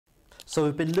So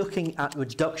we've been looking at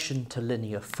reduction to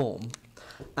linear form,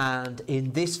 and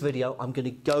in this video I'm going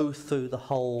to go through the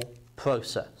whole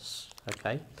process.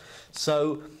 Okay,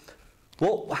 so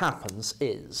what happens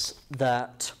is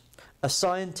that a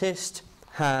scientist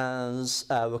has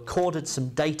recorded some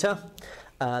data.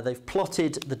 They've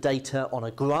plotted the data on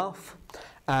a graph,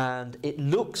 and it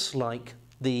looks like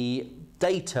the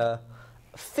data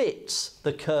fits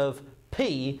the curve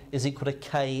P is equal to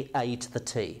Ka to the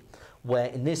t, where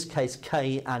in this case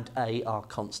K and A are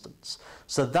constants.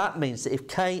 So that means that if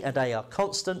K and A are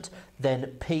constant,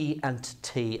 then P and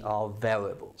T are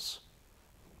variables.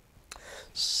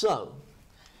 So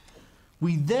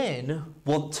we then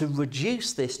want to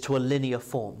reduce this to a linear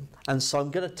form, and so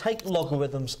I'm going to take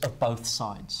logarithms of both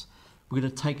sides. We're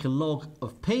going to take a log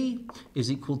of P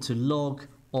is equal to log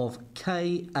of Ka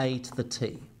to the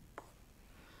t.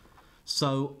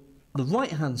 So the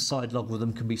right-hand side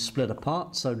logarithm can be split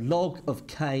apart, so log of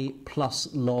k plus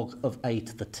log of a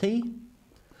to the t.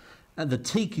 And the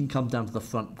t can come down to the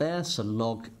front there, so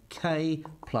log k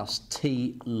plus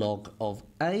t log of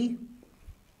a.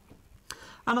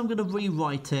 And I'm going to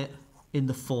rewrite it in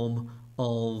the form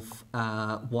of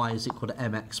y is equal to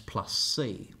mx plus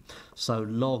c. So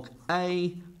log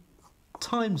a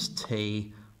times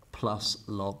t plus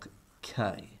log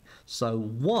k. So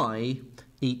y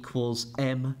equals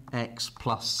mx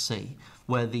plus c,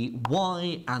 where the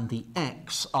y and the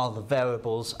x are the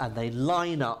variables and they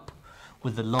line up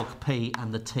with the log p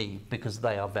and the t because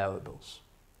they are variables.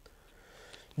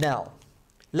 Now,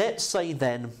 let's say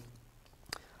then,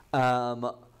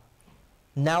 now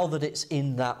that it's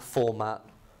in that format,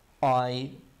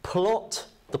 I plot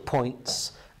the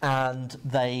points and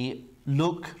they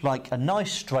look like a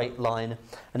nice straight line,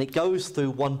 and it goes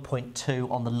through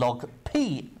 1.2 on the log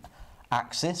p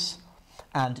axis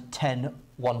and 10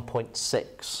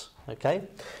 1.6. Okay,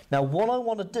 now what I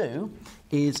want to do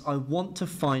is I want to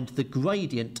find the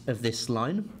gradient of this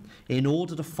line in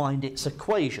order to find its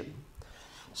equation.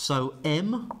 So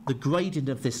m, the gradient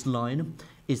of this line,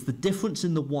 is the difference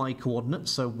in the y coordinate,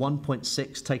 so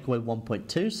 1.6 take away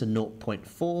 1.2, so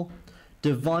 0.4,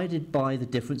 divided by the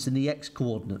difference in the x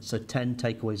coordinate, so 10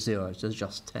 take away 0, so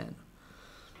just 10.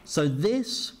 So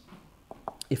this,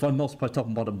 if I multiply top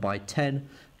and bottom by 10,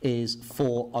 is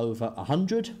 4 over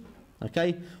 100,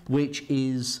 okay, which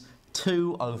is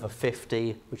 2 over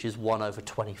 50, which is 1 over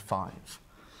 25.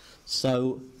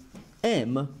 So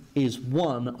m is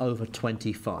 1 over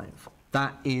 25.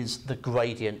 That is the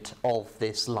gradient of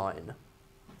this line.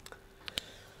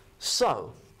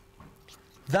 So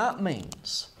that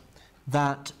means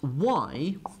that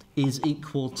y is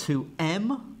equal to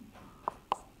mx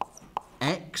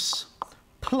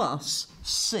plus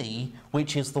c,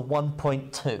 which is the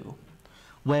 1.2,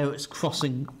 where it's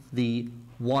crossing the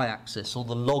y-axis, or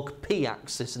the log p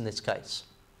axis in this case.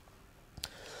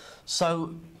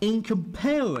 So in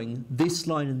comparing this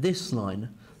line and this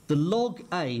line, the log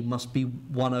a must be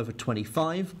 1 over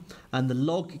 25, and the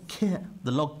log k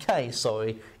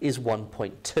is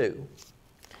 1.2.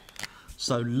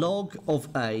 So log of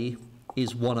a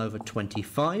is 1 over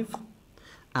 25,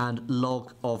 and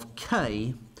log of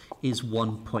k is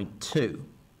 1.2.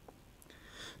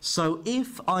 So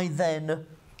if I then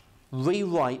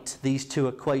rewrite these two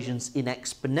equations in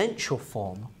exponential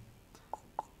form,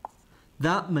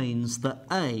 that means that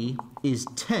a is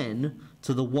 10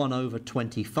 to the 1 over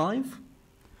 25,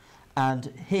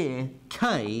 and here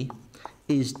k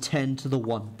is 10 to the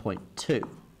 1.2.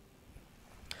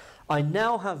 I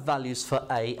now have values for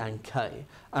a and k,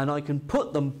 and I can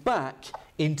put them back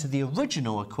into the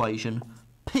original equation.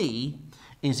 P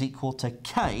is equal to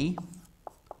k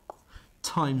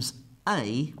times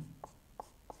a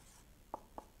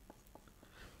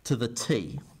to the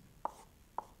t.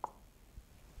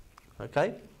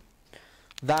 Okay?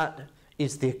 That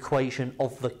is the equation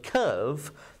of the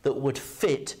curve that would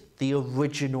fit the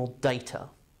original data.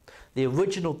 The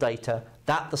original data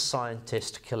that the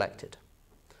scientist collected.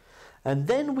 And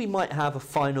then we might have a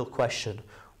final question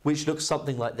which looks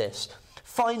something like this.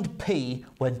 Find p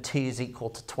when t is equal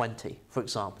to 20, for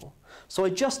example. So I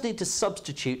just need to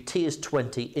substitute t is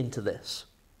 20 into this.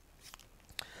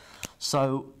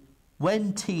 So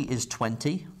when t is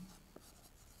 20,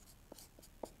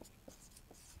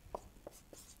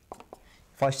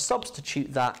 if I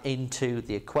substitute that into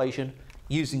the equation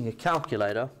using a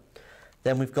calculator,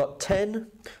 then we've got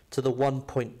 10 to the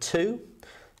 1.2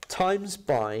 times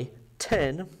by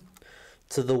 10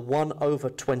 to the 1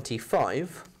 over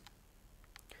 25,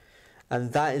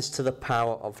 and that is to the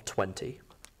power of 20.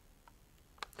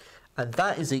 And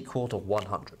that is equal to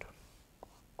 100.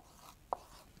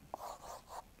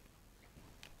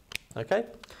 Okay?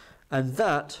 And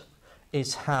that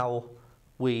is how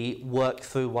we work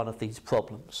through one of these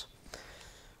problems.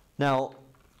 Now,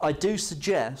 I do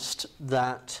suggest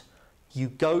that you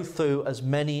go through as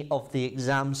many of the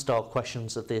exam style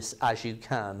questions of this as you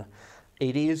can.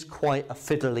 It is quite a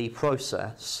fiddly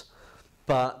process,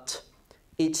 but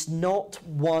it's not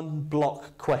one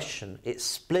block question. It's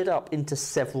split up into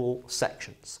several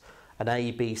sections, an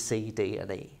A, B, C, D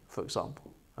and E, for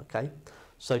example. Okay,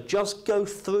 so just go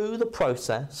through the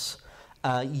process,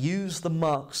 use the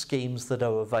mark schemes that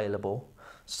are available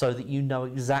so that you know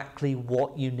exactly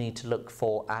what you need to look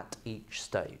for at each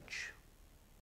stage.